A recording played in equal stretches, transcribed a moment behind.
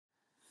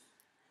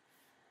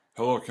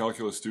Hello,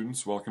 calculus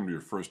students. Welcome to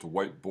your first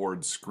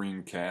whiteboard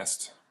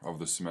screencast of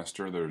the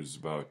semester. There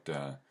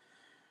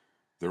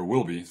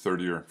will be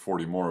 30 or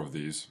 40 more of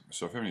these.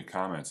 So if you have any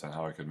comments on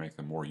how I could make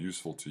them more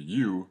useful to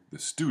you, the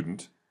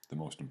student, the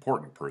most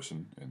important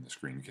person in the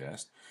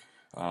screencast,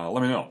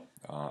 let me know.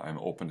 I'm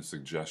open to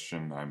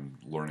suggestion. I'm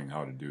learning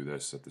how to do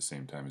this at the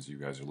same time as you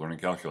guys are learning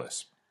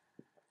calculus.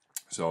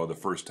 So the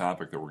first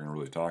topic that we're going to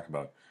really talk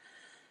about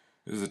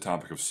is the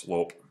topic of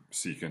slope,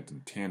 secant,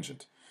 and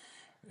tangent.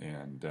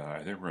 And I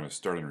think we're going to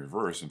start in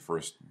reverse and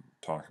first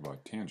talk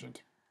about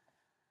tangent.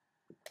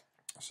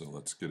 So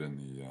let's get in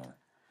the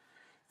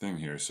thing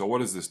here. So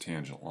what is this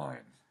tangent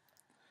line?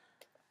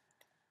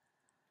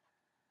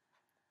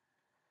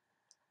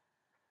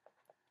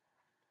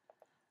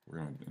 We're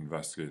going to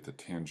investigate the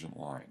tangent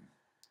line.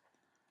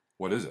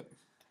 What is it?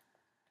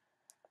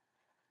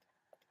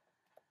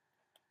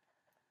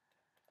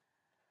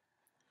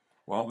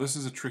 Well, this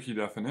is a tricky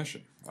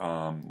definition.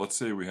 Let's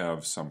say we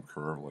have some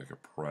curve like a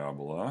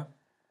parabola.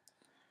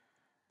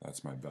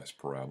 That's my best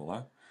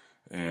parabola.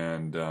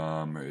 And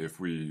if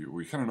we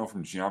kind of know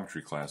from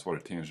geometry class what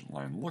a tangent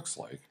line looks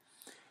like.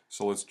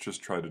 So let's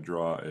just try to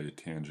draw a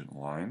tangent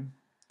line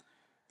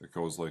that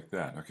goes like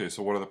that. Okay,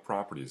 so what are the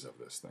properties of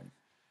this thing?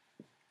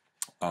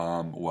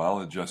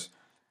 Well, it just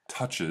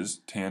touches.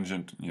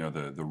 Tangent,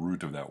 the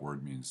root of that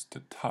word means to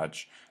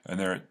touch. And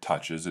there it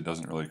touches. It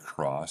doesn't really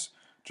cross,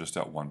 just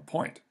at one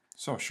point.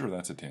 So sure,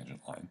 that's a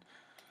tangent line.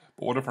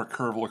 But what if our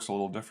curve looks a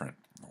little different?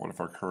 What if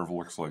our curve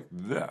looks like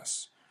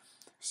this?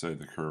 Say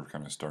the curve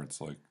kind of starts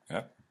like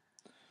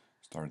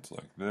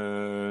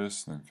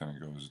this, then kind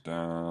of goes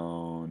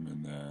down,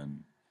 and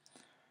then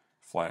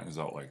flattens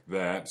out like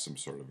that, some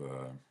sort of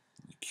a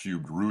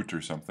cubed root or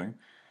something.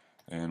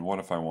 And what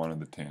if I wanted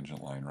the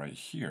tangent line right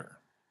here?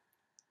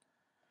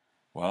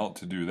 Well,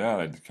 to do that,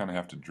 I'd kind of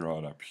have to draw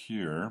it up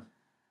here,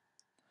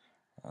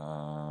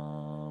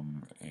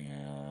 and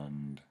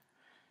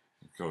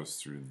it goes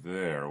through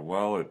there.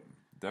 Well, it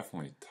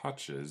definitely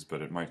touches,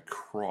 but it might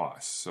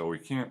cross, so we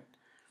can't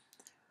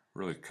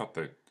really cut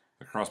the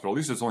cross, but at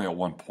least it's only at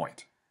one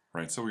point,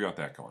 right? So we got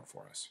that going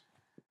for us.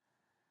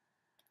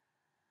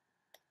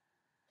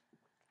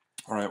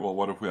 All right, well,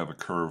 what if we have a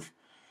curve,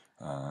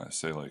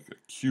 say like a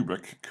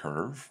cubic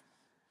curve?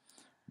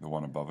 The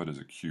one above it is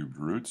a cubed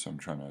root, so I'm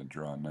trying to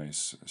draw a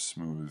nice,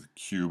 smooth,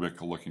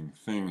 cubic-looking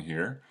thing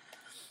here.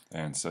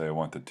 And say I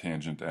want the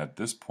tangent at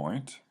this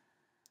point,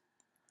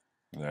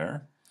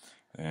 there.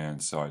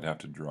 And so I'd have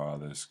to draw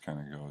this, kind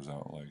of goes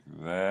out like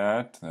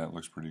that. That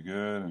looks pretty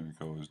good, and it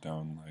goes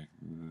down like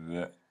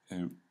that.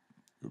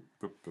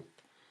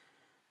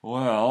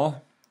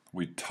 Well,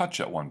 we touch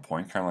at one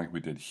point, kind of like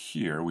we did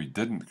here. We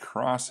didn't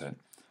cross it,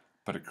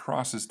 but it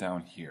crosses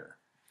down here.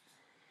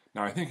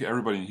 Now, I think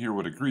everybody in here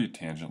would agree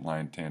tangent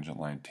line, tangent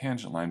line,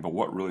 tangent line, but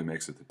what really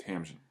makes it the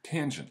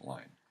tangent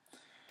line?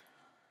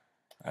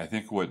 I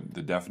think what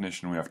the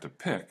definition we have to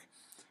pick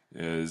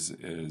is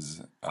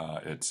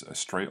it's a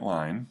straight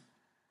line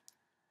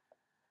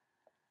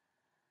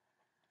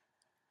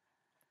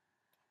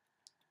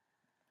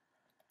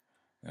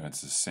and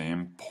it's the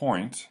same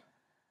point,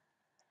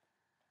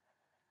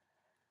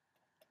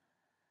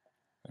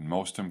 and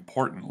most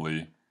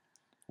importantly,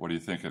 what do you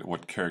think?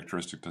 What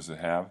characteristic does it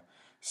have?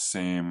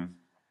 Same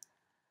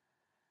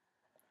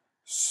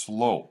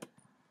slope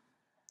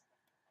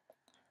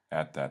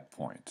at that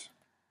point.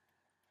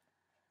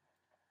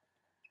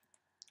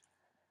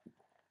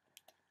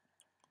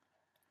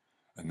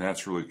 And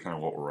that's really kind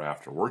of what we're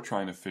after. We're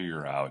trying to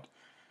figure out,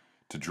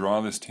 to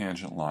draw this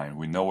tangent line,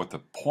 we know what the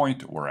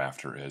point we're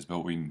after is,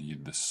 but we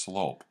need the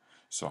slope.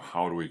 So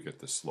how do we get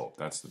the slope?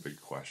 That's the big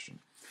question.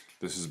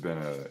 This has been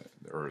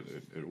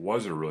it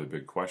was a really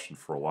big question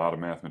for a lot of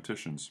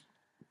mathematicians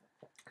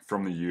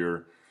from the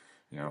year,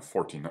 early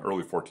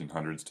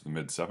 1400s to the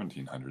mid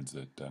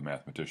 1700s that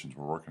mathematicians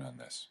were working on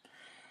this.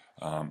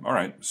 All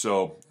right,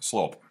 so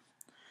slope.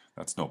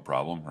 That's no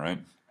problem,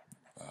 right?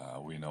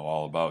 We know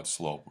all about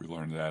slope. We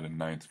learned that in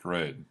 9th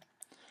grade.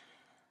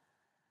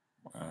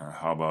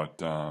 How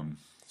about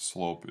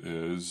slope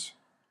is,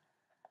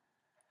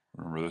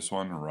 remember this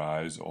one,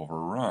 rise over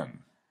run.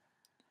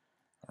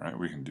 All right,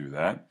 we can do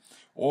that.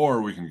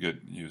 Or we can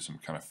use some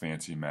kind of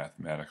fancy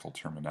mathematical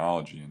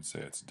terminology and say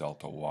it's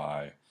delta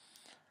y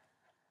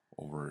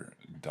over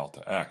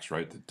delta x,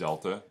 right? The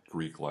delta,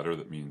 Greek letter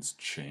that means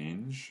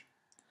change.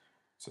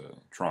 It's a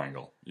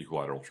triangle,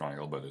 equilateral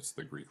triangle, but it's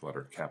the Greek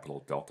letter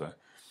capital delta.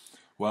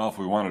 Well, if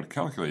we wanted to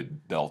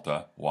calculate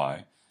delta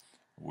y,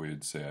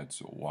 we'd say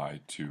it's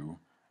y2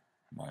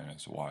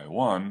 minus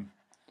y1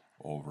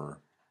 over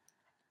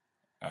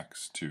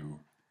x2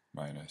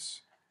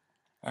 minus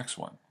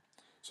x1.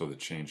 So the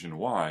change in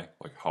y,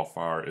 like how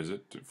far is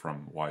it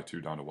from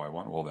y2 down to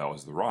y1? Well, that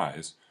was the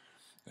rise.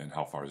 And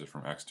how far is it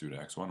from x2 to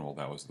x1? Well,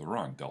 that was the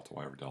run, delta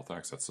y over delta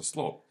x. That's the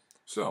slope.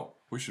 So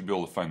we should be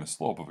able to find the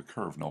slope of a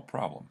curve, no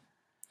problem.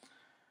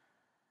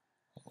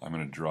 I'm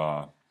going to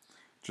draw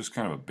just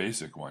kind of a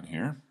basic one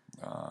here.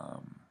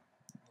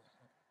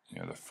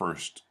 The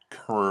first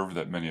curve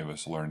that many of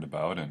us learned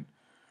about in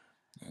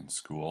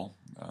school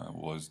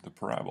was the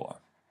parabola.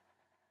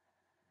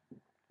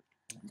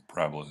 The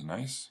parabola is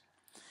nice.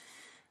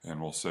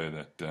 And we'll say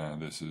that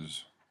this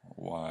is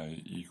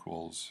y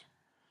equals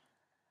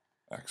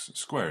x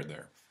squared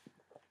there.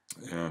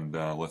 And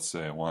let's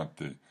say I want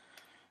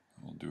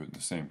we'll do it in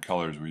the same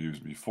colors we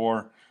used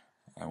before.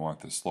 I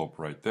want the slope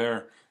right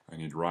there. I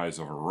need rise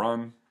over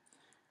run.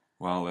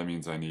 Well, that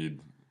means I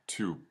need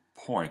 2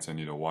 points. I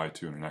need a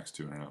y2 and an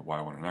x2 and a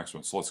y1 and an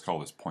x1. So let's call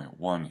this point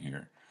 1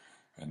 here.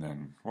 And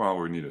then, well,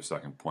 we need a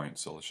second point,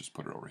 so let's just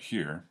put it over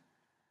here.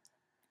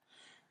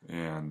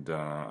 And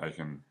I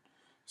can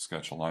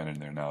sketch a line in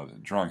there. Now,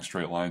 drawing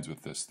straight lines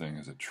with this thing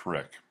is a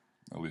trick,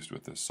 at least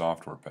with this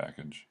software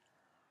package.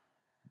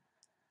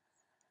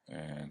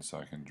 And so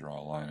I can draw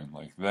a line in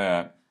like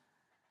that.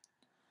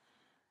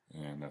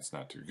 And that's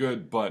not too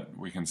good, but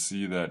we can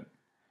see that,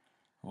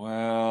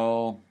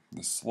 well,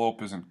 the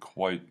slope isn't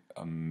quite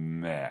a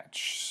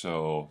match.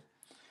 So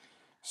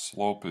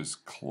slope is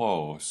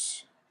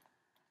close.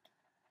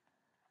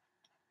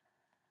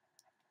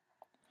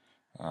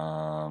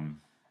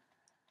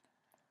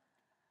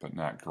 But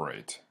not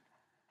great.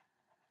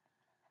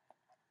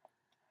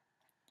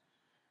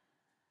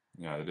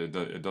 Yeah,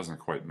 it doesn't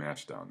quite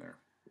match down there.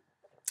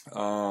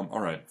 All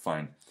right,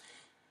 fine.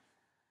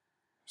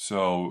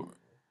 So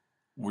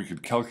we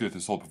could calculate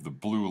the slope of the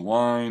blue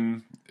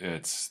line.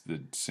 It's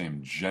the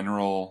same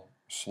general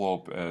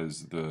slope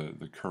as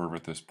the curve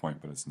at this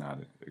point, but it's not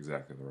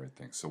exactly the right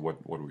thing. So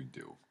what do we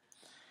do?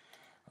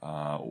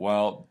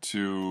 Well,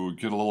 to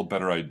get a little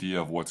better idea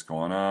of what's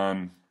going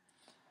on,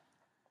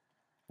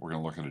 we're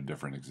going to look at a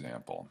different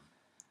example.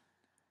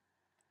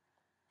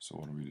 So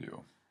what do we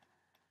do?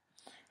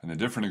 In the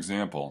different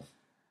example,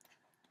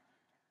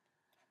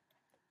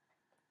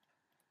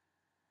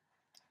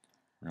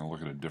 we're going to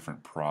look at a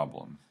different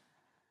problem.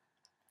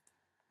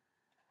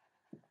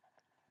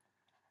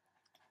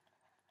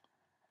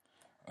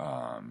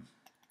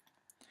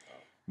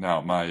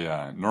 Now,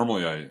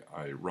 normally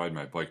I ride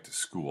my bike to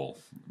school,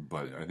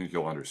 but I think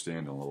you'll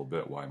understand in a little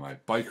bit why my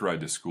bike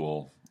ride to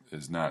school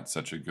is not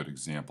such a good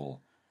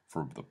example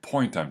for the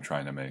point I'm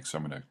trying to make. So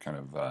I'm going to kind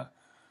of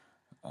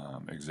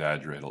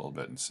exaggerate a little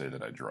bit and say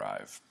that I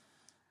drive.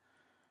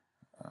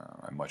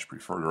 I much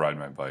prefer to ride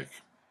my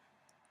bike,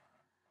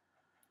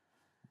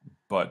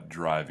 but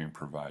driving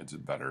provides a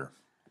better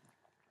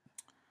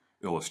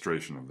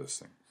illustration of this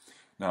thing.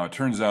 Now it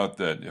turns out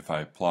that if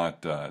I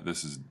plot,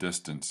 this is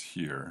distance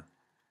here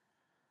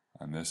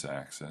on this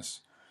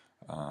axis,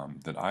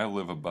 that I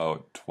live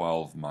about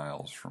 12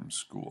 miles from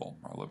school.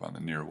 I live on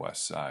the near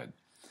west side.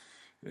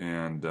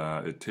 And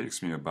it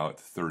takes me about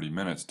 30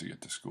 minutes to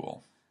get to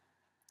school.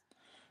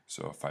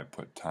 So if I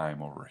put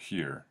time over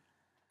here,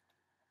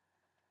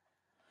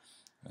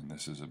 and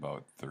this is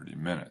about 30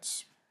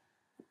 minutes.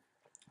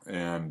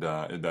 And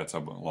that's how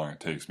long it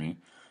takes me.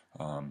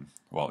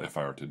 Well, if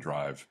I were to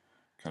drive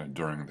kind of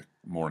during the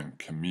morning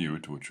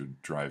commute, which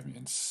would drive me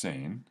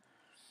insane.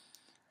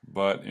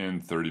 But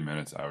in 30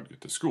 minutes, I would get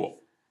to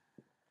school.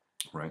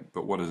 Right?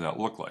 But what does that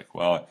look like?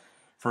 Well,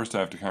 first I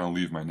have to kind of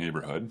leave my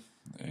neighborhood.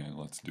 And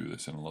let's do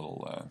this in a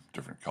little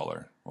different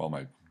color. Well,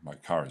 my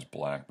car is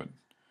black, but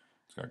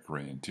it's got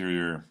gray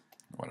interior,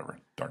 whatever,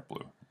 dark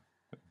blue.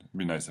 It'd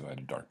be nice if I had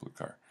a dark blue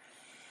car.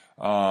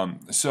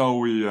 So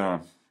we, you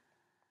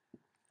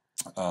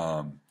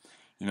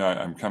know,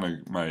 I'm kind of,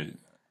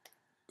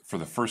 for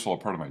the first little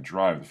part of my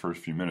drive, the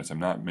first few minutes, I'm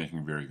not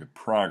making very good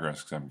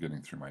progress because I'm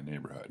getting through my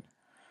neighborhood.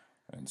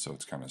 And so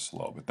it's kind of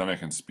slow. But then I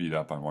can speed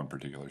up on one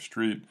particular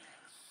street.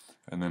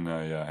 And then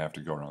I have to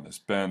go around this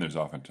bend. There's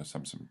often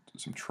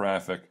some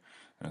traffic,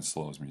 and it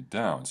slows me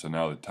down. So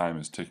now the time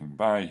is ticking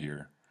by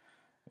here,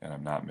 and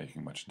I'm not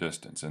making much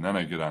distance. And then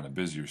I get on a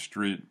busier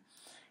street,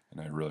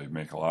 and I really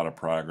make a lot of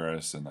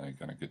progress, and then I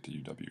kind of get to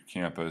UW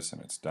campus,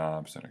 and it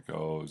stops, and it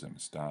goes, and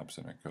it stops,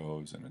 and it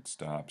goes, and it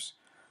stops.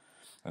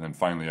 And then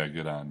finally I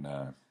get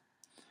on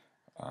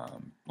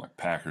like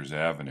Packers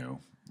Avenue,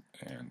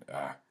 and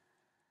I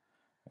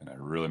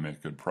really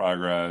make good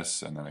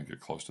progress, and then I get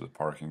close to the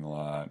parking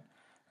lot,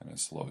 and it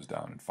slows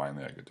down, and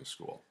finally I get to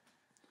school.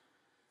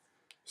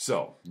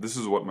 So this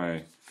is what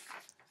my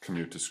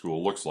commute to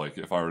school looks like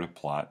if I were to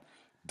plot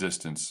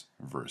distance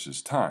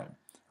versus time.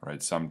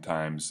 Right?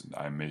 Sometimes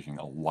I'm making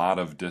a lot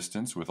of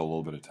distance with a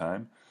little bit of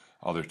time.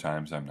 Other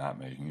times I'm not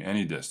making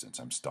any distance.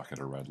 I'm stuck at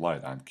a red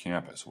light on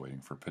campus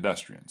waiting for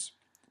pedestrians.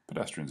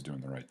 Pedestrians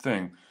doing the right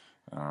thing,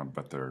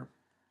 but they're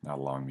not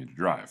allowing me to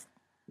drive.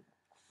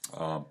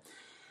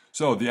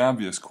 So the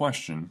obvious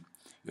question,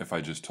 if I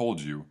just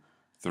told you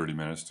 30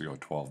 minutes to go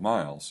 12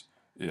 miles,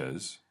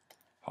 is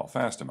how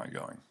fast am I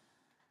going?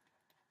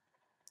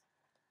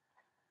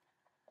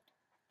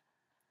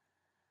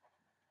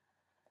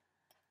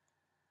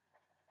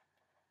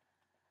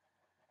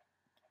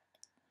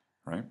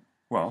 Right?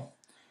 Well,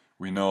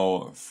 we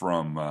know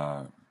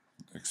from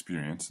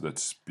experience that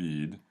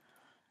speed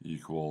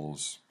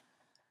equals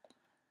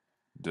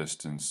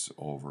distance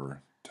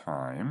over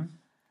time,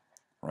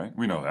 right?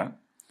 We know that.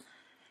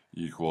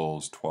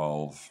 Equals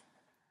 12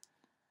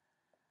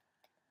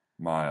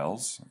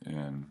 miles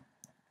in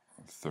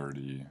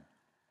 30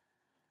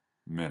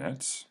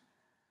 minutes.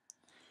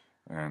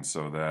 And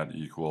so that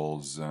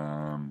equals,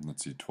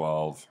 let's see,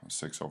 12,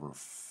 6 over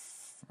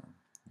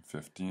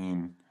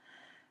 15,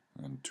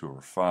 and 2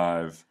 over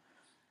 5.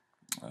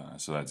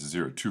 So that's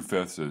 0.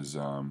 2/5 is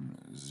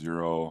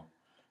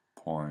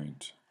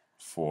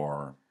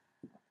 0.4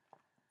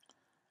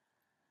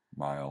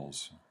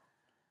 miles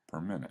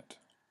per minute.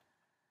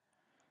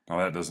 Now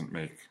that doesn't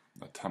make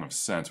a ton of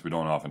sense. We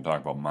don't often talk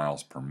about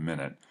miles per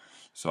minute.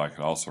 So I could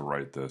also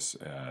write this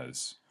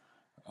as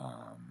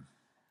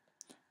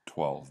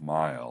 12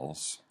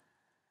 miles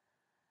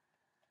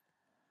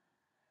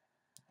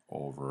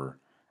over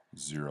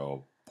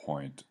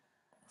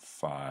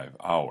 0.5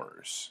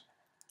 hours,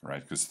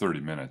 right? Because 30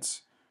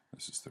 minutes,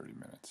 this is 30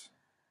 minutes.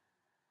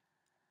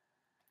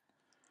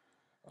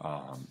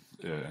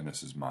 And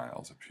this is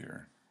miles up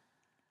here.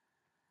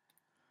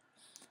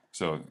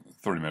 So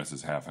 30 minutes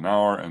is half an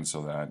hour, and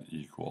so that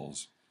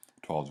equals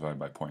 12 divided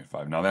by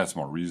 0.5. Now that's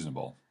more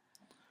reasonable.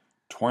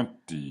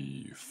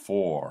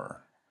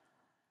 24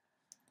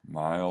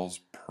 miles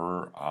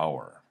per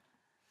hour,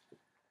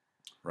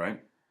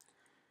 right?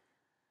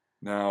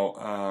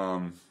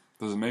 Now,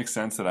 does it make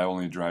sense that I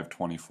only drive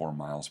 24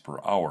 miles per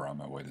hour on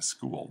my way to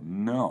school?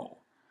 No.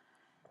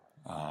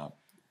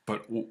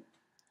 But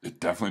it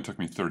definitely took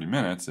me 30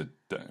 minutes, it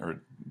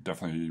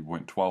definitely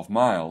went 12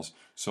 miles,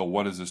 so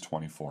what does this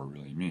 24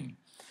 really mean?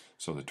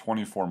 So the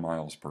 24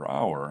 miles per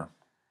hour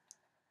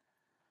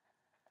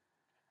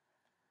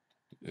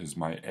is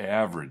my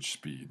average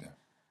speed.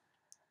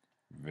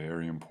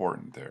 Very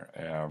important there,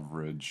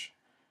 average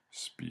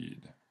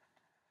speed.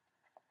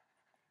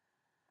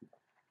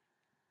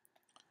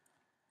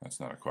 That's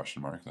not a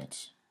question mark,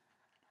 that's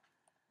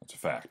a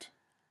fact.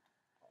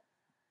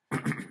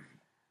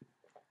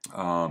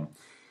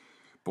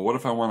 But what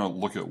if I want to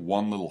look at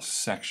one little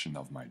section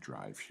of my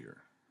drive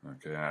here?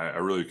 Okay, I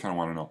really kind of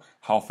want to know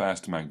how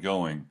fast am I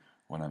going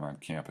when I'm on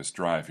Campus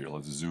Drive here.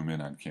 Let's zoom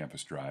in on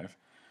Campus Drive.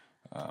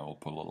 We'll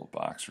put a little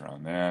box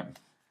around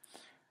that.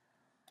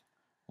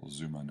 We'll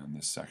zoom in on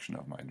this section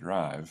of my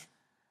drive.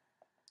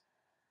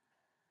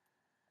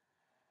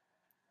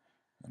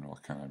 And we'll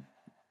kind of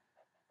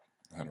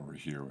head over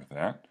here with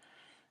that.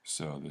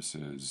 So this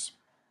is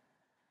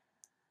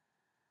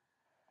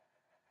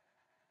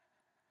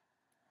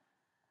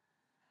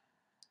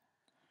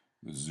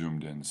the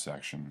zoomed in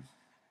section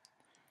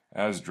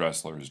as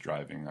Dressler is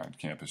driving on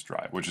Campus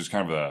Drive, which is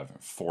kind of a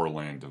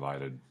 4-lane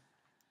divided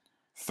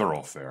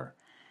thoroughfare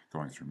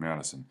going through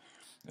Madison.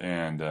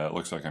 And it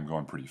looks like I'm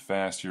going pretty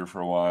fast here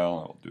for a while.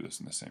 I'll do this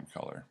in the same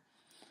color.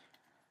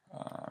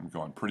 I'm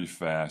going pretty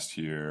fast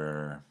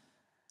here.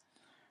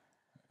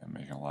 I'm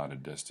making a lot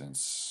of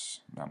distance,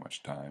 not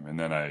much time. And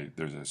then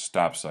there's a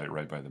stop site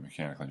right by the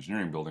mechanical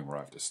engineering building where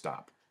I have to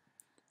stop.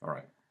 All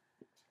right.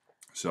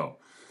 So,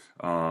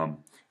 and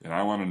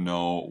I want to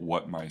know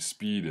what my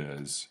speed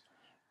is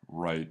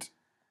right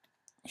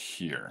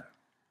here.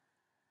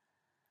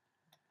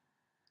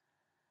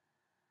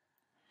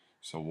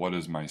 So what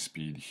is my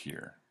speed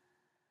here?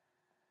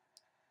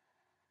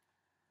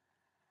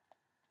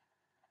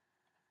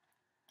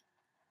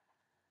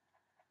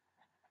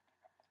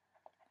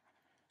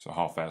 So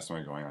how fast am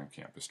I going on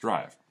Campus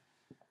Drive?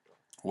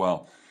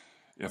 Well,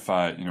 if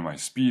my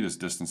speed is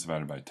distance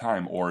divided by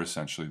time, or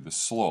essentially the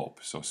slope.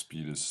 So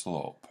speed is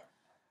slope.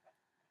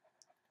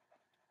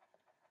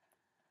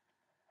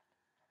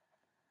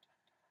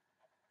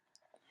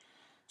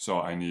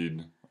 So I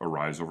need a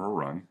rise over a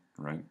run,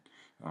 right?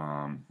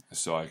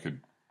 So I could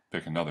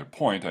pick another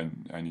point.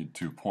 I need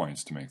 2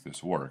 points to make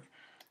this work.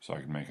 So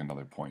I can make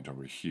another point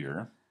over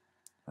here,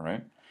 all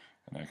right?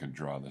 And I could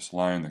draw this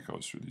line that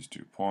goes through these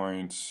 2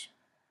 points.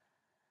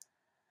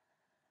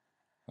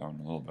 That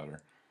one a little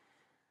better.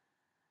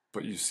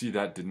 But you see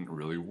that didn't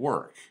really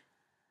work.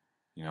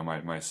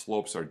 My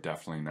slopes are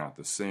definitely not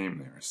the same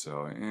there.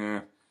 So,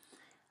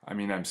 I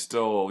mean, I'm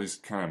still at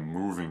least kind of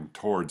moving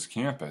towards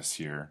campus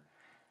here,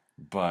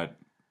 but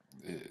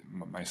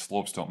my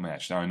slopes don't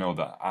match. Now I know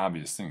the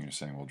obvious thing you're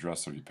saying, well,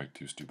 Dressler, you picked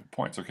 2 stupid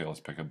points. Okay, let's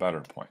pick a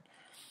better point.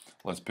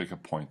 Let's pick a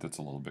point that's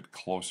a little bit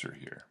closer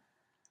here.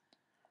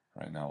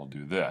 Right now we'll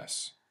do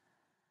this.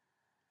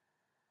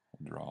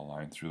 We'll draw a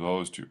line through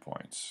those 2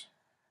 points.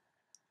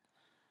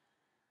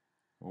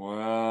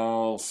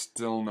 Well,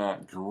 still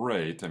not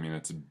great. I mean,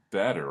 it's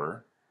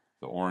better.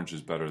 The orange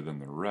is better than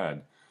the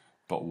red.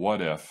 But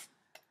what if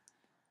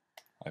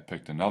I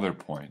picked another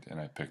point and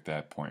I picked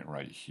that point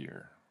right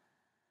here?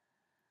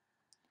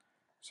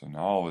 So now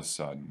all of a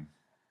sudden,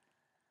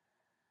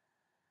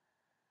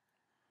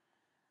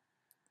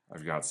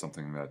 I've got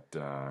something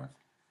that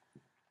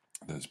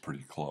is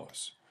pretty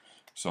close.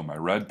 So my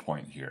red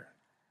point here,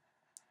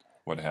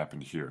 what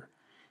happened here?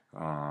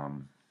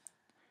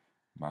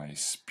 My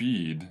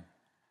speed,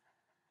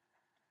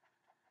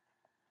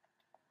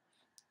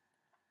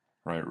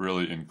 right,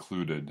 really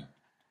included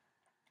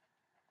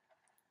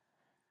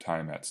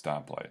time at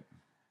stoplight.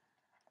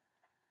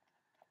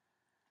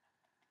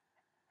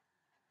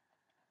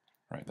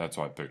 Right, that's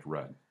why I picked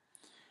red.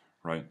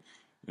 Right,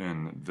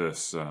 in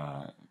this,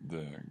 the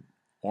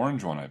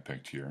orange one I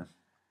picked here,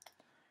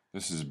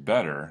 this is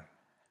better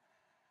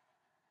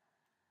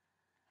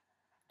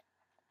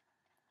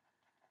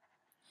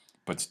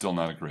but still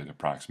not a great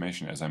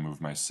approximation as I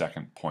move my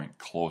second point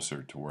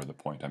closer to where the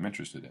point I'm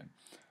interested in.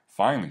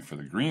 Finally, for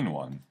the green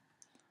one,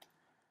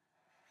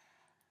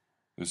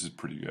 this is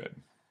pretty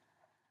good.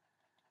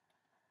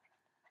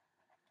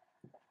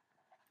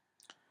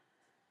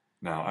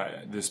 Now,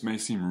 this may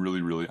seem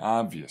really, really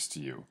obvious to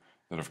you,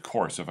 that of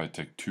course, if I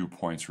take 2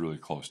 points really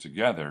close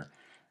together,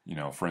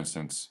 for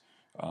instance,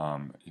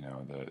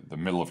 the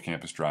middle of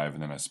Campus Drive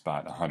and then a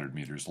spot 100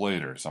 meters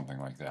later, something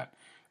like that,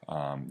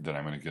 then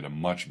I'm going to get a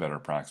much better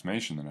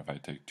approximation than if I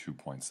take 2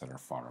 points that are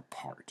far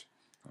apart.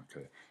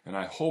 Okay, and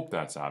I hope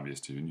that's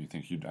obvious to you, and you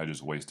think I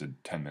just wasted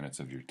 10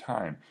 minutes of your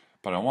time,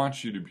 but I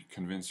want you to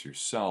convince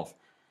yourself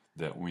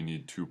that we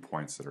need 2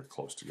 points that are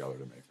close together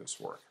to make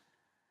this work.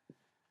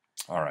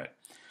 All right,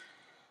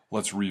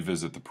 let's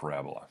revisit the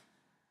parabola.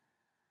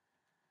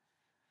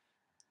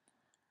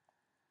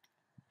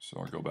 So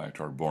I'll go back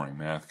to our boring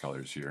math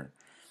colors here.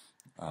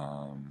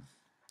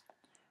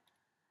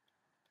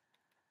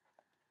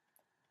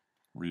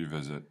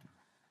 Revisit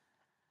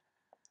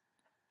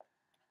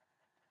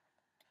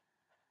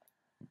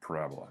the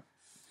parabola.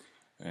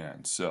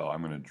 And so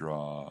I'm going to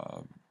draw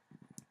a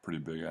pretty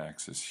big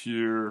axis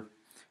here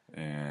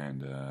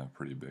and a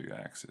pretty big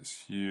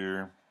axis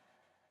here,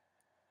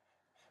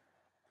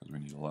 because we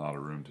need a lot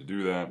of room to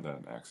do that.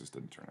 That axis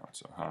didn't turn out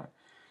so high.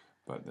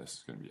 But this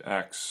is going to be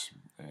x,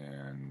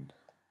 and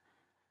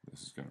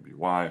this is going to be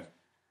y.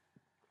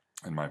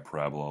 And my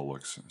parabola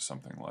looks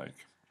something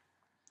like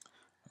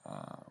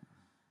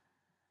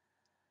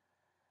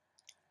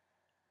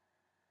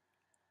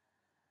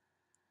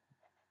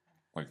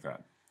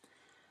that.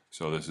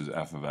 So this is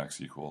f of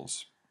x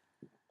equals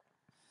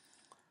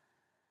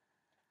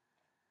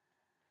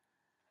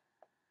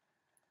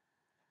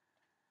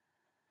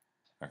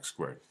x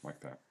squared, like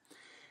that.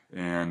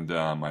 And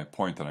my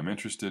point that I'm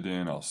interested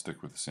in, I'll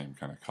stick with the same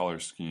kind of color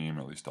scheme,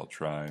 or at least I'll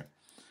try.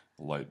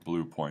 The light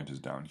blue point is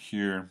down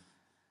here.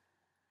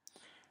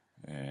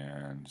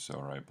 And so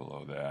right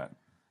below that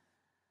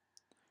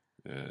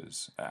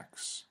is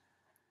x.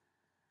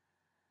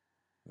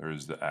 There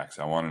is the x.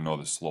 I want to know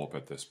the slope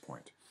at this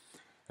point.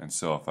 And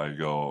so if I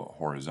go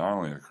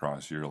horizontally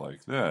across here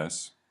like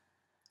this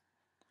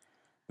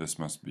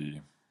must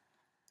be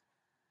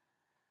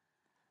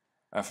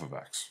f of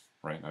x,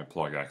 right? I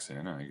plug x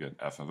in and I get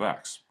f of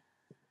x.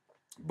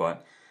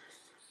 But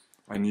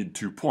I need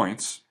 2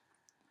 points,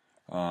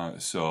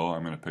 so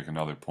I'm going to pick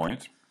another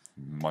point.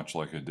 Much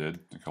like I did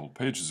a couple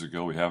pages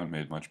ago, we haven't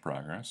made much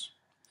progress.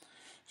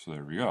 So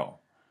there we go.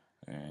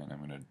 And I'm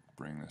going to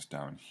bring this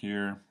down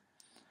here.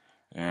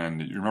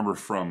 And you remember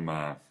from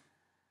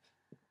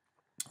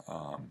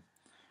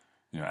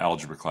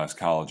algebra class,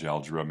 college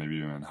algebra, maybe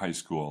even in high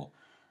school,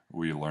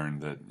 we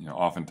learned that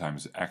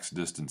oftentimes x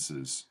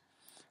distances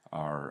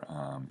are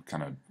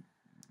kind of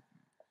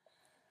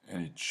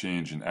any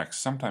change in x.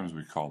 Sometimes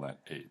we call that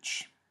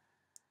h.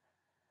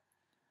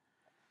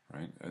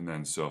 Right? And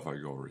then so if I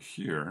go over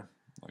here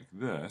like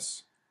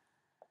this,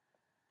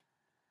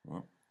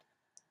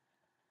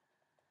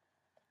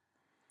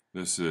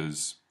 this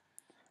is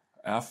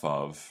f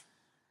of,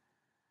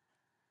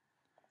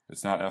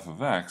 it's not f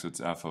of x,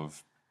 it's f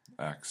of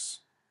x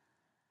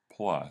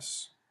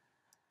plus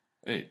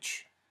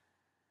h,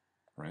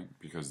 right?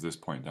 Because this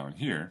point down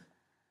here,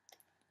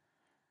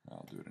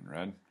 I'll do it in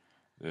red,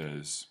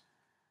 is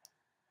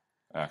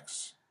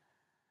x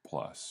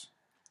plus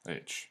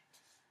h.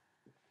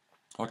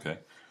 Okay,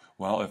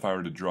 well, if I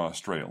were to draw a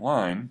straight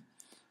line,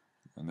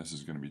 and this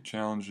is going to be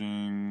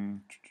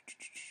challenging,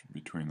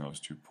 between those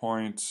 2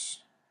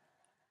 points,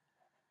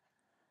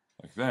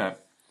 like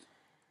that,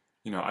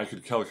 I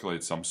could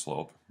calculate some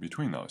slope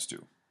between those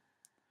two.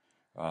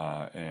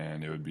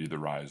 And it would be the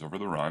rise over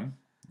the run.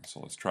 So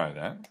let's try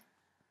that.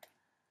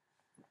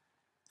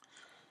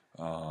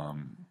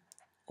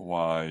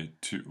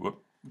 Y2,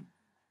 whoop,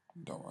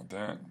 don't want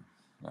that,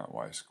 not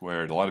y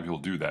squared. A lot of people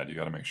do that. You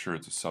got to make sure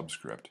it's a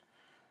subscript.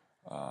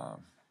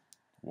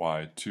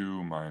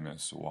 Y2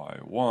 minus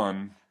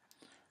y1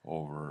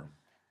 over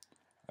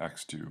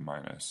x2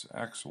 minus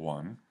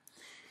x1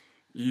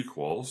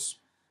 equals,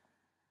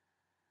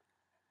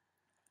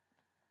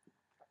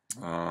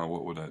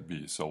 what would that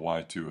be? So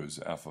y2 is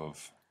f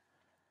of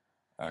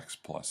x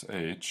plus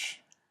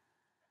h,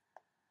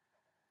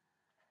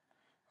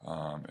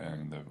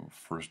 and the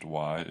first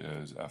y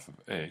is f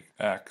of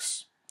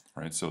x,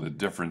 right? So the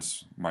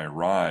difference, my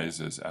rise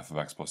is f of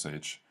x plus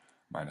h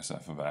minus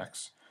f of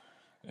x,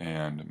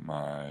 and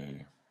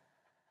my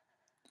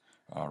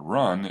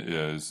run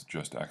is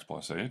just x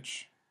plus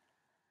h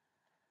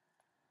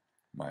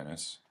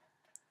minus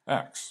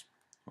x.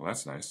 Well,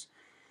 that's nice.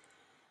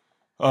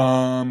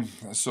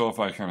 So if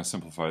I kind of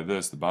simplify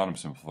this, the bottom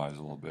simplifies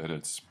a little bit.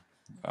 It's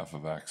f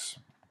of x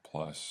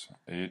plus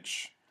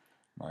h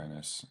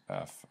minus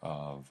f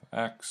of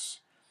x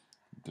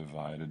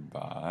divided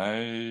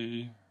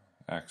by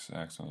x,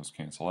 and those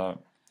cancel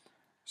out.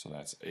 So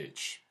that's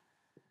h.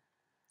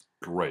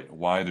 Great.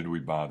 Why did we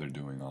bother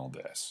doing all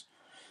this?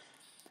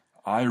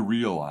 I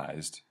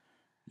realized,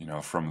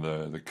 from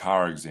the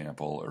car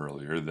example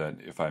earlier, that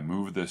if I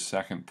move this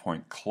second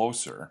point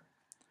closer,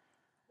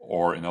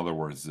 Or in other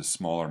words, the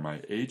smaller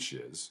my h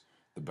is,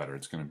 the better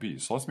it's going to be.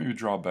 So let's maybe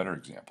draw a better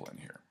example in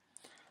here.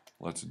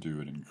 Let's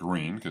do it in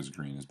green, because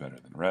green is better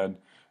than red.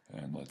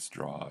 And let's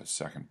draw a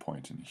second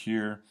point in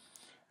here.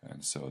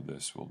 And so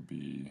this will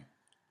be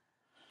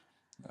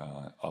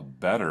a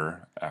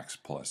better x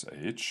plus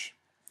h.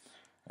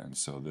 And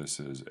so this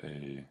is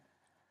a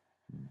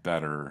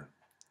better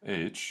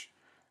h.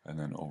 And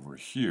then over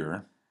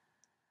here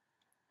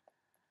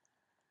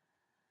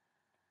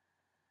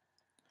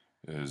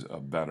is a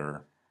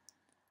better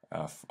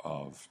f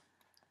of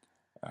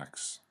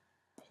x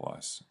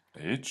plus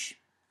h.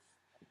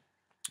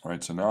 All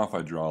right, so now if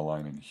I draw a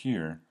line in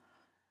here,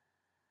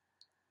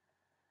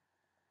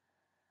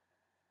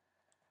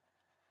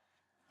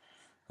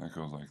 that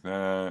goes like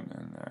that,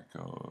 and that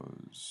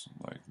goes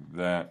like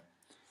that.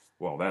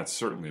 Well, that's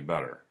certainly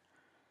better.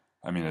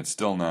 I mean, it's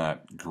still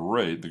not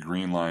great. The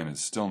green line is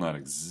still not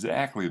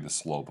exactly the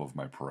slope of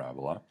my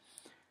parabola,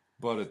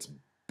 but it's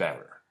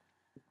better.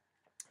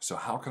 So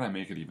how can I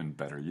make it even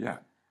better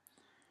yet?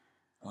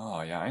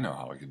 Oh, yeah, I know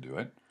how I could do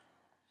it.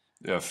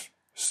 If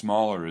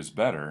smaller is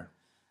better,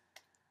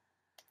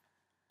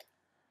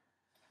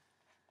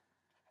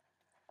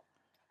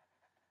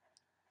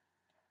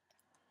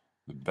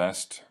 the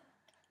best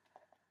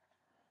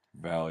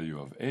value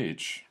of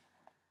h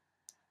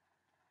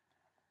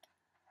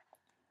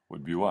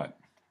would be what?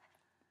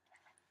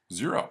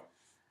 0.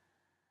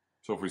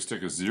 So if we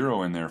stick a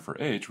 0 in there for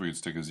h, we could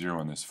stick a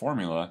 0 in this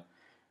formula,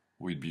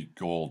 we'd be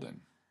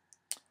golden.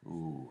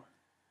 Ooh.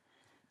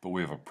 But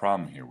we have a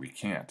problem here. We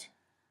can't.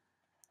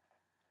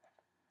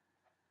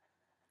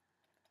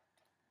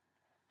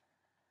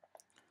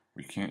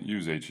 We can't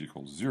use h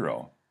equals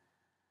 0.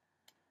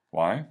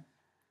 Why?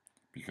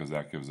 Because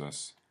that gives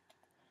us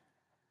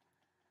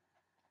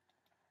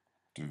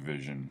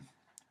division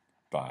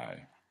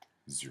by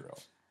 0.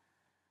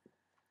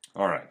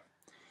 All right.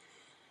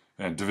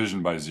 And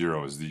division by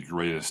 0 is the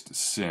greatest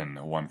sin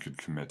one could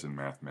commit in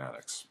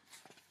mathematics.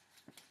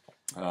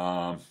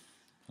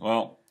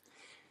 Well,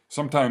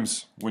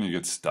 sometimes when you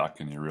get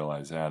stuck and you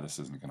realize, this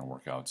isn't going to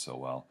work out so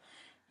well,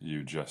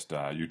 you just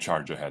you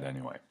charge ahead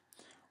anyway.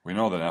 We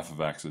know that f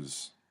of x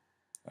is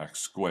x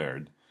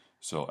squared,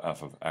 so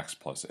f of x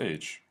plus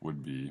h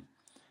would be,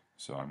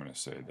 so I'm going to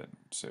say that,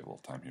 save a little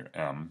time here,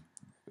 m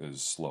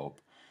is slope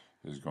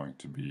is going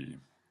to be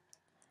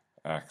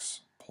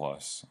x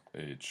plus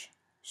h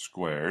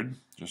squared,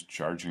 just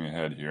charging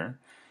ahead here,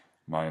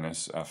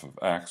 minus f of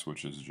x,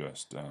 which is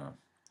just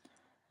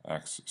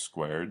x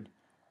squared,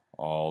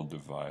 all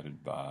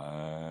divided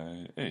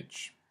by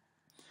h.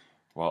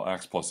 Well,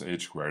 x plus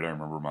h squared, I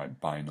remember my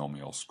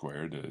binomial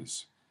squared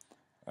is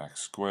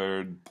x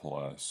squared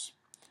plus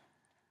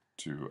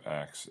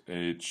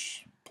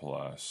 2xh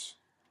plus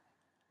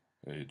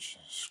h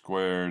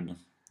squared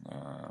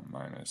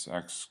minus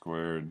x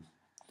squared,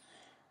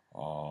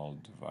 all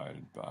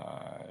divided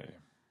by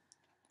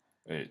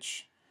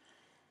h.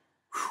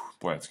 Whew,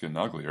 boy, it's getting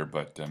uglier,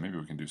 but maybe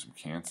we can do some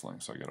canceling.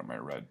 So I got my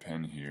red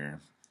pen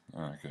here.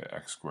 Okay,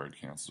 x squared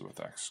cancels with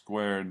x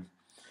squared.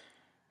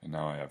 And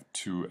now I have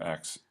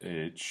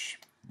 2xh.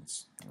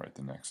 Let's write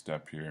the next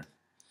step here.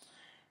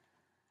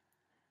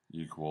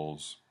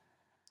 Equals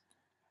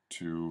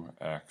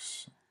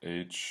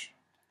 2xh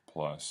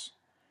plus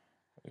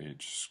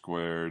h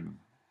squared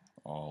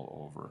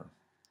all over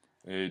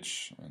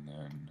h. And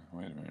then,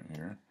 wait a minute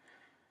here.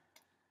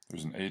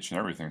 There's an h in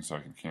everything, so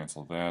I can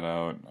cancel that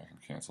out. I can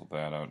cancel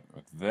that out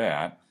with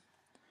that.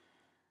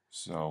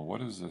 So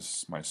what is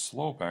this? My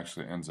slope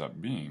actually ends up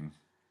being,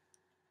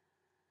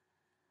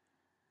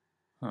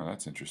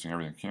 that's interesting.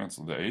 Everything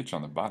canceled. The h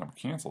on the bottom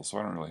cancels, so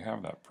I don't really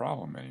have that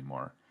problem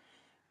anymore.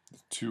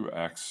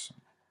 2x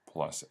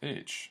plus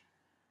h.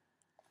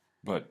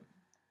 But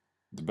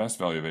the best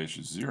value of h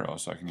is 0,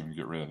 so I can even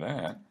get rid of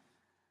that.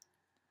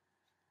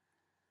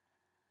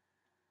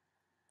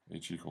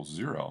 H equals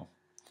 0.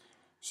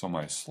 So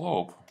my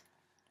slope,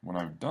 when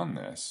I've done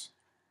this,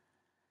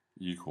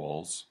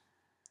 equals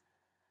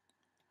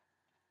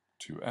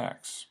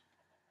 2x.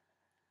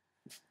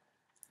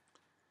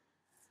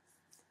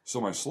 So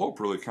my slope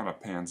really kind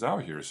of pans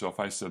out here. So if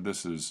I said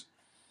this is,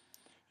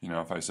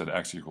 if I said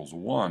x equals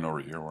 1 over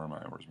here,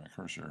 where's my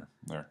cursor?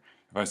 There.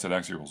 If I said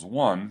x equals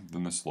 1,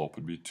 then the slope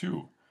would be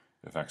 2.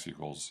 If x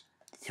equals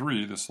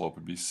 3, the slope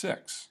would be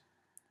 6.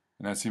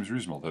 And that seems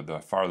reasonable. The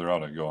farther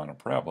out I go on a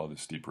parabola, the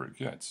steeper it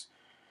gets.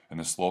 And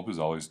the slope is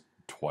always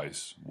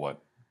twice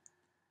what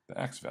the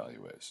x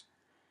value is.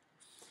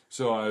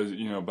 So,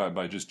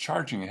 by just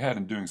charging ahead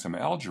and doing some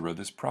algebra,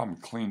 this problem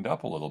cleaned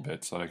up a little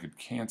bit so that I could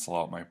cancel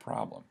out my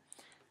problem.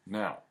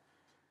 Now,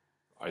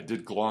 I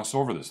did gloss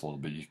over this a little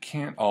bit. You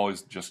can't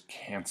always just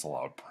cancel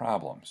out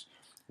problems.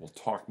 We'll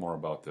talk more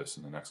about this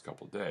in the next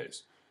couple of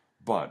days.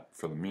 But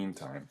for the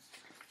meantime,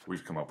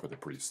 we've come up with a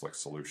pretty slick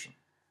solution.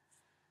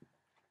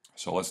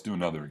 So let's do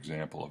another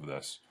example of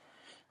this,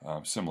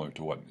 similar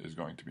to what is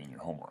going to be in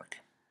your homework.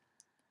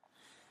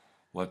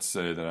 Let's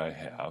say that I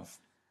have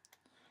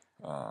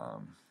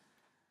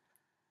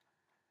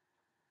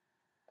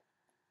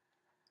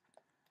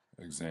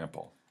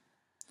example.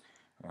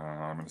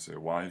 I'm going to say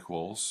y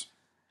equals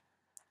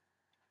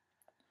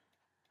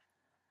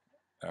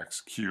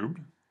x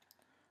cubed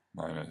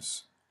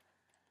minus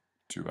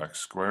 2x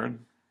squared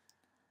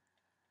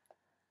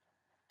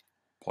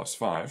plus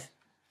 5.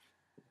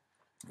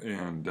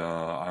 And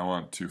I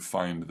want to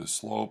find the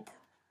slope.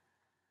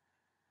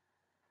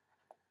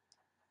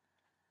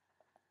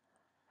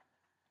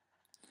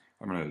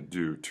 I'm going to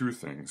do two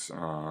things.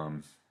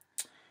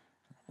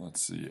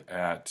 Let's see,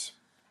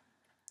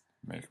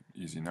 make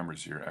easy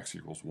numbers here, x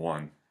equals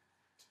 1.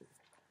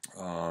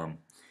 And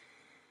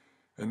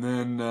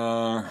then,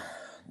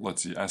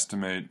 let's see,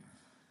 estimate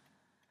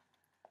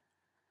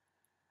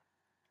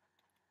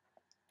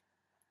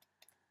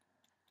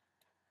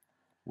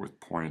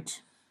with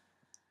point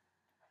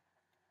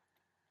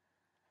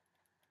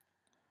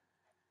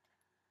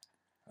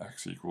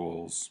x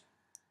equals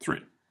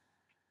 3.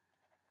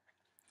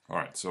 All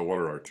right, so what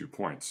are our 2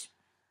 points?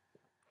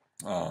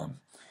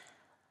 M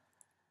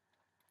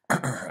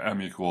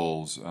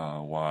equals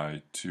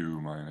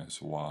y2 minus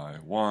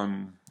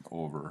y1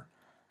 over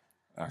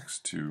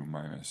x2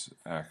 minus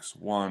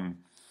x1.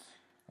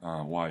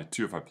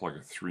 Y2, if I plug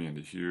a 3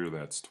 into here,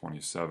 that's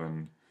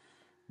 27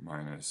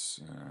 minus,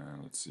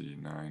 let's see,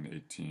 9,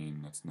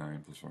 18, that's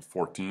 9 plus 1,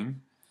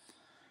 14.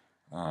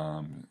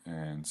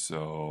 And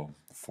so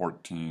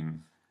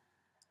 14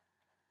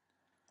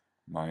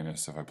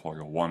 minus, if I plug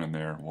a 1 in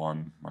there,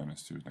 1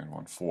 minus 2 is negative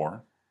 1,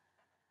 4.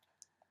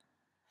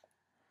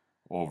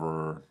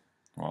 Over,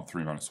 well,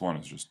 3 minus 1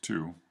 is just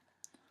 2,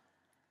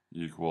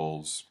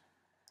 equals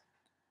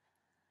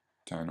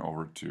 10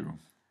 over 2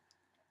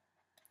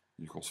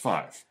 equals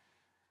 5.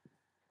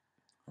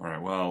 All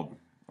right, well,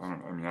 I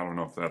don't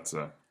know if that's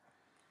a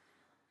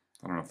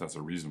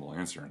reasonable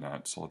answer or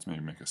not, so let's maybe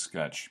make a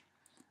sketch.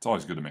 It's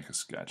always good to make a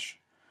sketch.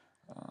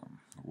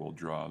 We'll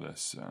draw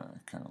this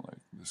kind of like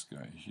this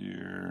guy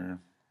here,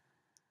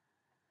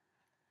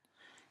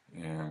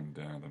 and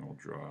then we'll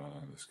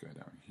draw this guy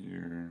down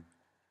here,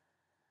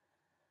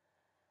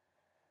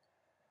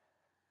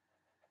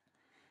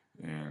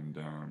 and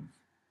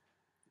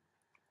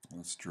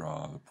let's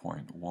draw the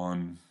point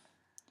 1,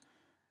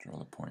 draw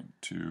the point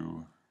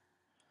 2,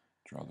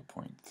 draw the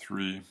point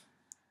 3,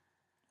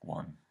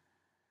 1,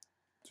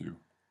 2,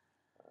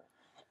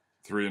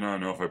 3, and I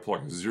know if I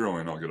plug a 0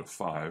 in, I'll get a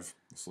 5.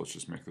 So let's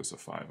just make this a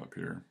 5 up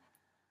here.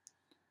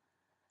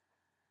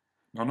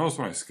 Now notice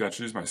when I sketch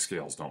these, my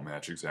scales don't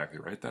match exactly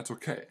right. That's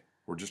okay.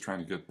 We're just trying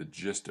to get the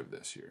gist of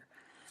this here.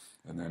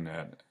 And then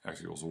at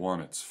x equals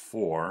 1, it's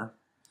 4.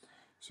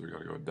 So we got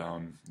to go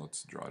down.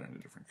 Let's draw it in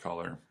a different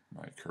color.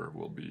 My curve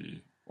will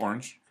be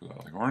orange, because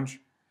I like orange.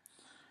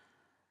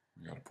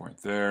 We got a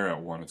point there.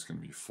 At 1, it's going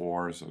to be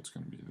 4, so it's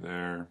going to be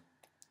there.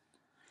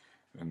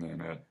 And then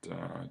at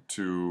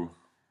 2,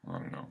 I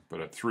don't know,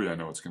 but at 3 I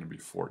know it's going to be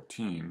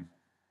 14.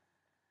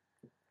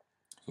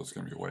 So it's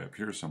going to be way up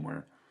here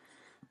somewhere.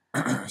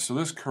 So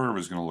this curve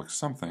is going to look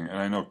something, and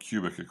I know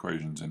cubic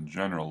equations in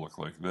general look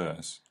like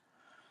this.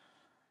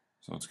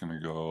 So it's going to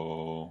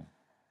go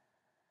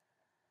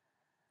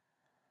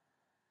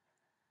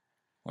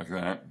like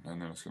that,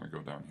 and then it's going to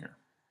go down here.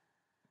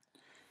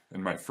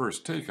 And my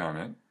first take on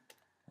it,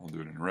 I'll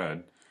do it in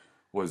red,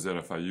 was that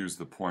if I use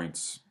the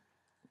points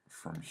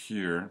from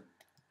here,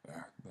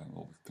 that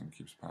little thing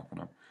keeps popping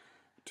up,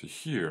 to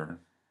here,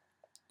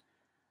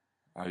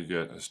 I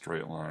get a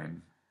straight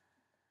line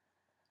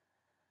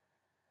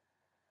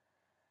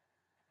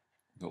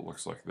that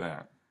looks like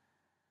that.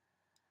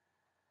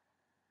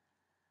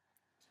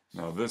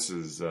 Now this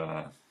is,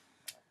 so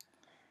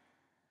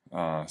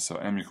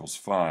m equals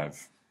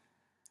 5.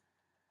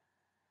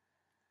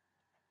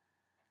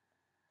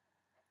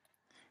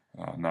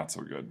 Not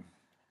so good.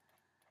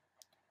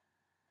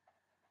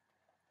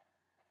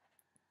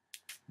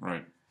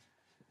 Right.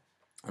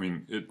 I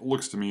mean, it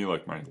looks to me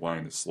like my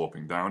line is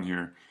sloping down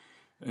here,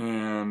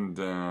 and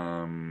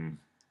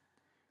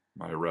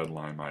my red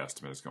line, my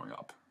estimate is going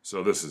up.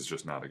 So this is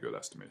just not a good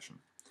estimation.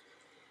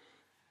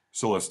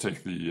 So let's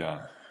take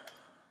the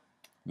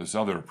this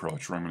other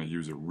approach where I'm going to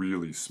use a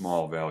really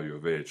small value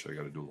of h. I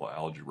got to do a little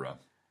algebra.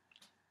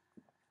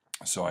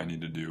 So I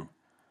need to do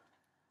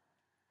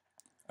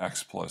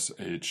x plus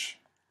h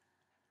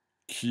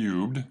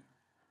cubed,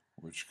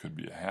 which could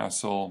be a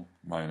hassle,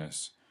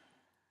 minus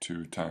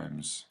 2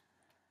 times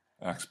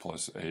x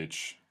plus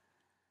h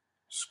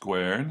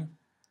squared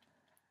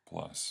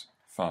plus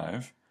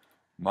 5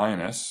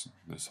 minus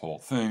this whole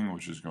thing,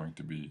 which is going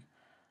to be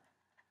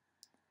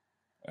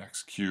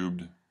x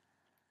cubed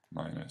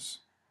minus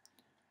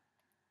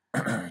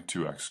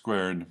 2x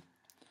squared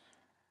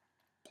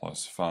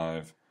plus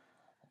 5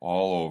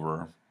 all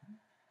over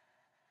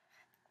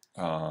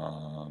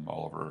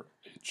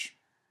h,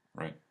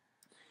 right?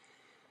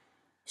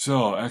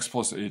 So x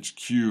plus h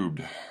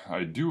cubed,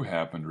 I do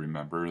happen to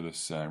remember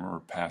this, remember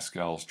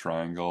Pascal's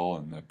triangle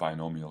and the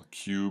binomial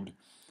cubed.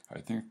 I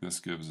think this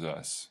gives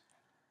us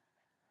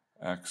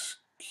x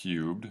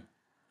cubed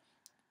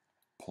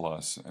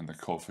plus, and the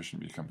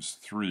coefficient becomes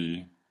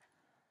 3,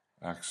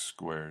 x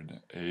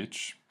squared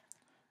h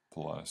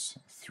plus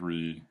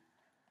 3x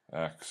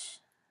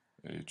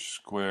h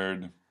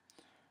squared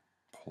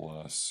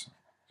plus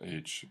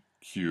h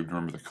cubed.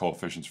 Remember the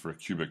coefficients for a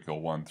cubic go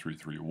 1, 3,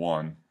 3,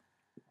 1.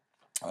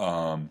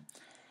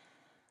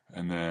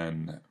 And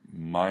then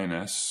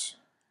minus,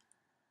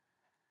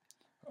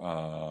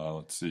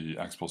 let's see,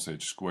 x plus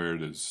h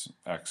squared is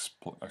x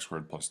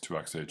squared plus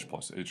 2xh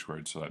plus h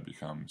squared, so that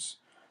becomes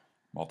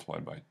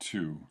multiplied by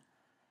 2.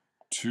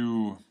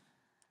 2x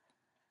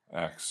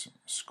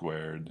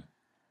squared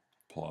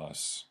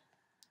plus,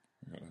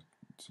 we gotta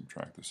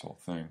subtract this whole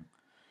thing,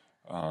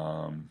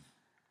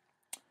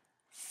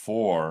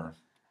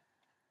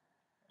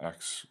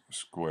 4x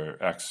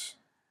squared, x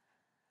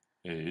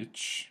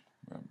h,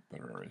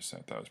 better erase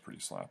that, that was pretty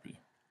sloppy,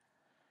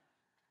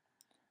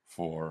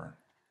 4xh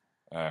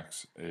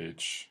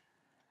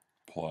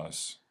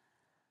plus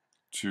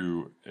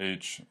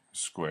 2h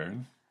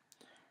squared,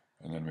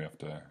 and then we have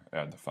to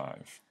add the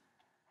 5.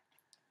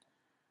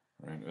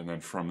 Right? And then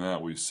from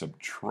that we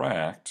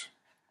subtract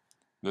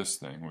this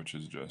thing, which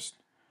is just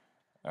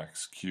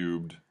x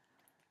cubed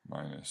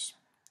minus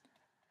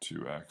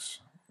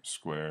 2x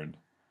squared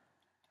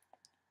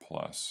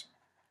plus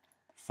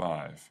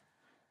 5.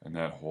 And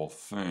that whole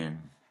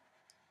thing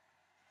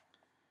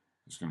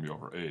is going to be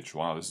over h.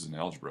 Wow, this is an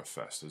algebra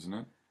fest, isn't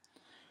it?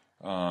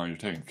 You're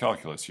taking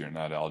calculus here,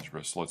 not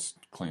algebra, so let's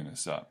clean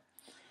this up.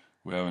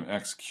 We have an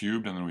x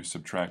cubed, and then we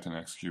subtract an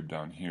x cubed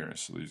down here,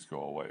 so these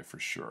go away for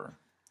sure.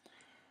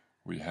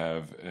 We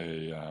have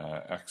a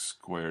x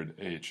squared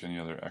h. Any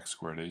other x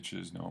squared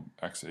h's? No.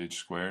 Xh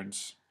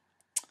squareds?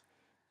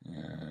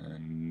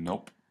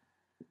 Nope.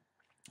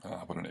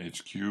 How about an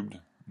h cubed?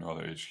 No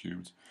other h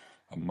cubes.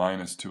 A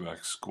minus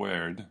 2x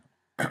squared,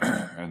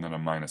 and then a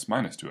minus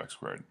 2x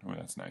squared. Oh,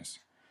 that's nice,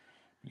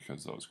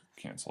 because those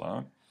cancel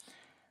out.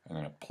 And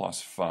then a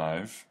plus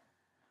 5,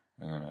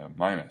 and then a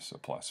minus a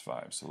plus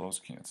 5, so those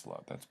cancel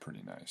out. That's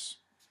pretty nice.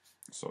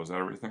 So is that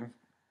everything?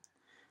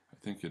 I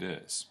think it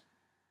is.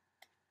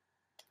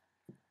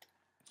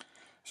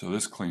 So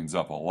this cleans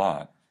up a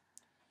lot.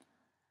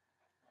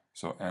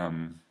 So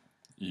m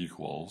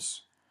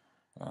equals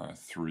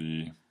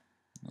 3,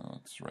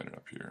 let's write it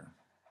up here,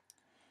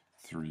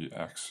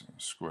 3x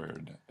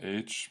squared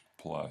h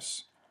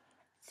plus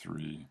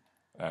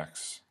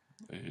 3x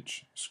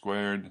h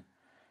squared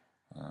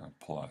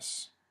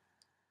plus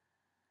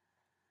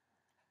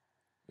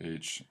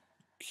h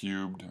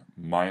cubed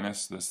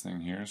minus this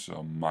thing here,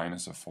 so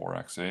minus a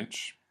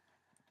 4xh,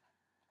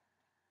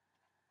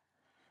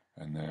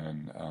 and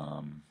then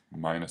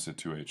minus a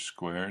 2h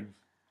squared,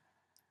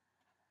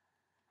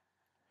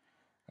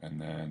 and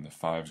then the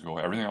 5's go,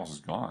 everything else is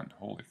gone,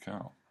 holy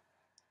cow.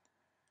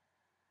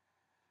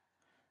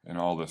 And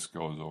all this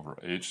goes over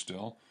h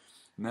still.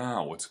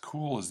 Now what's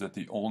cool is that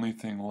the only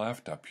thing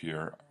left up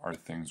here are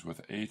things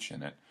with h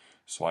in it,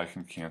 so I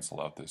can cancel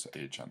out this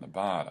h on the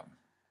bottom.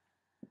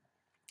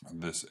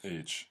 This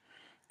h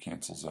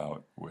cancels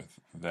out with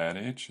that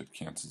h, it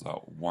cancels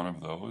out one of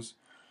those,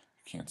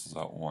 it cancels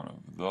out one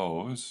of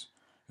those,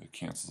 it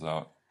cancels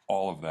out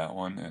all of that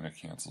one, and it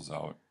cancels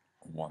out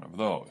one of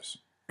those.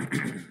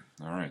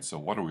 Alright, so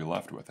what are we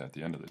left with at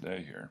the end of the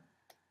day here?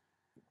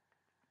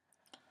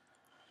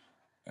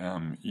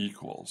 M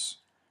equals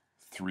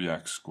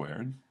 3x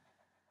squared,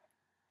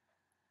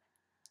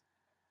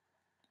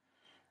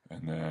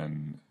 and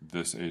then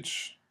this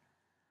h,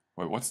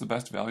 wait, what's the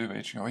best value of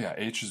h? Oh yeah,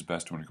 h is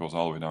best when it goes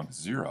all the way down to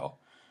 0.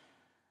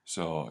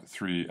 So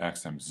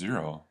 3x times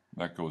 0,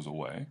 that goes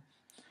away.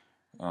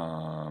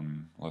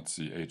 Let's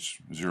see,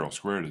 h0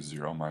 squared is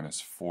 0,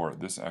 minus 4,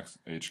 this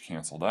h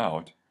canceled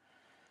out,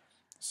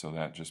 so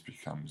that just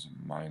becomes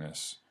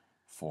minus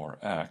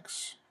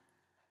 4x.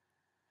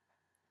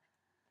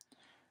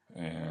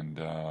 And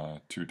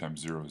 2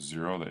 times 0 is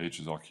 0, the h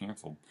is all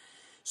canceled.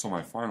 So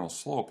my final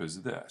slope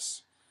is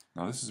this.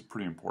 Now this is a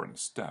pretty important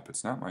step.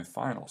 It's not my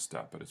final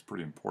step, but it's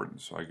pretty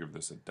important, so I give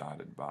this a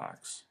dotted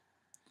box.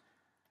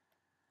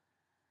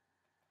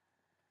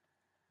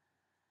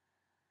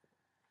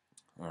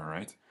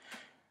 Alright,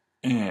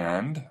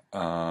 and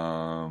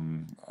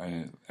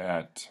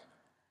at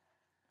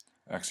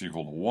x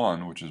equal to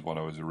 1, which is what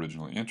I was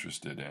originally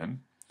interested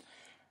in,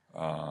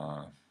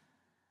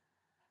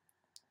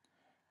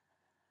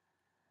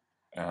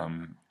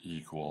 m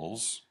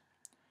equals,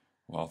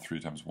 well, 3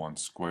 times 1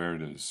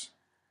 squared is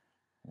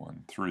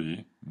 1,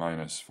 3,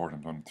 minus 4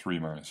 times 1, 3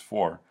 minus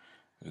 4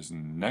 is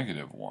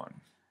negative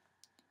 1.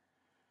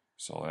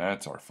 So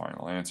that's our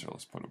final answer.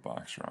 Let's put a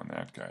box around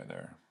that guy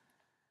there.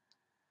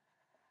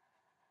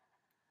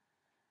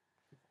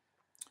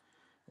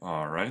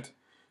 Alright,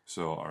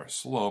 so our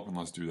slope, and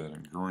let's do that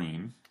in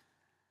green.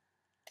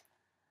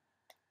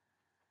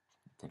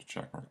 Put a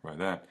check mark by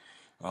that.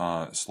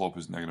 Slope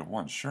is negative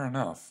 1. Sure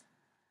enough,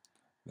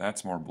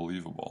 that's more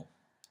believable.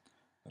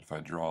 If I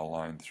draw a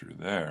line through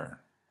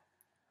there,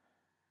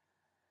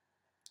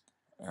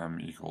 m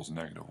equals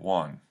negative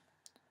 1.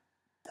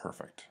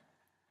 Perfect.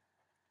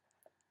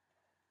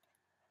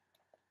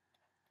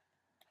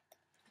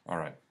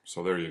 Alright,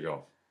 so there you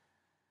go.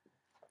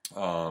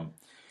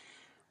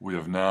 We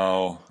have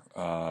now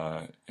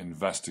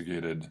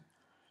investigated,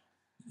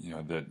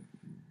 that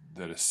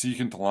a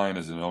secant line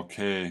is an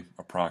okay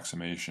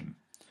approximation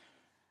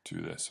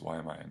to this. Why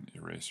am I an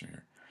eraser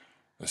here?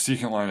 A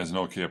secant line is an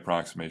okay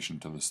approximation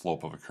to the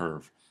slope of a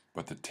curve,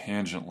 but the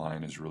tangent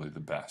line is really the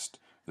best.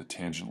 The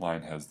tangent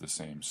line has the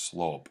same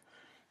slope.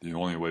 The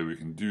only way we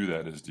can do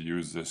that is to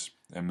use this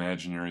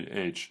imaginary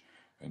h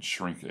and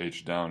shrink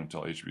h down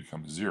until h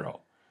becomes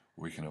 0.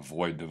 We can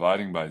avoid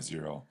dividing by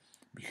 0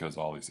 because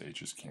all these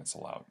h's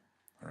cancel out.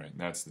 All right, and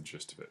that's the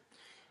gist of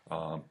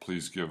it.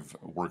 Please give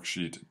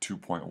worksheet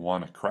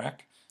 2.1 a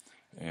crack,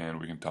 and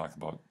we can talk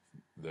about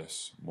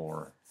this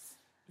more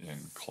in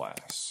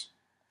class.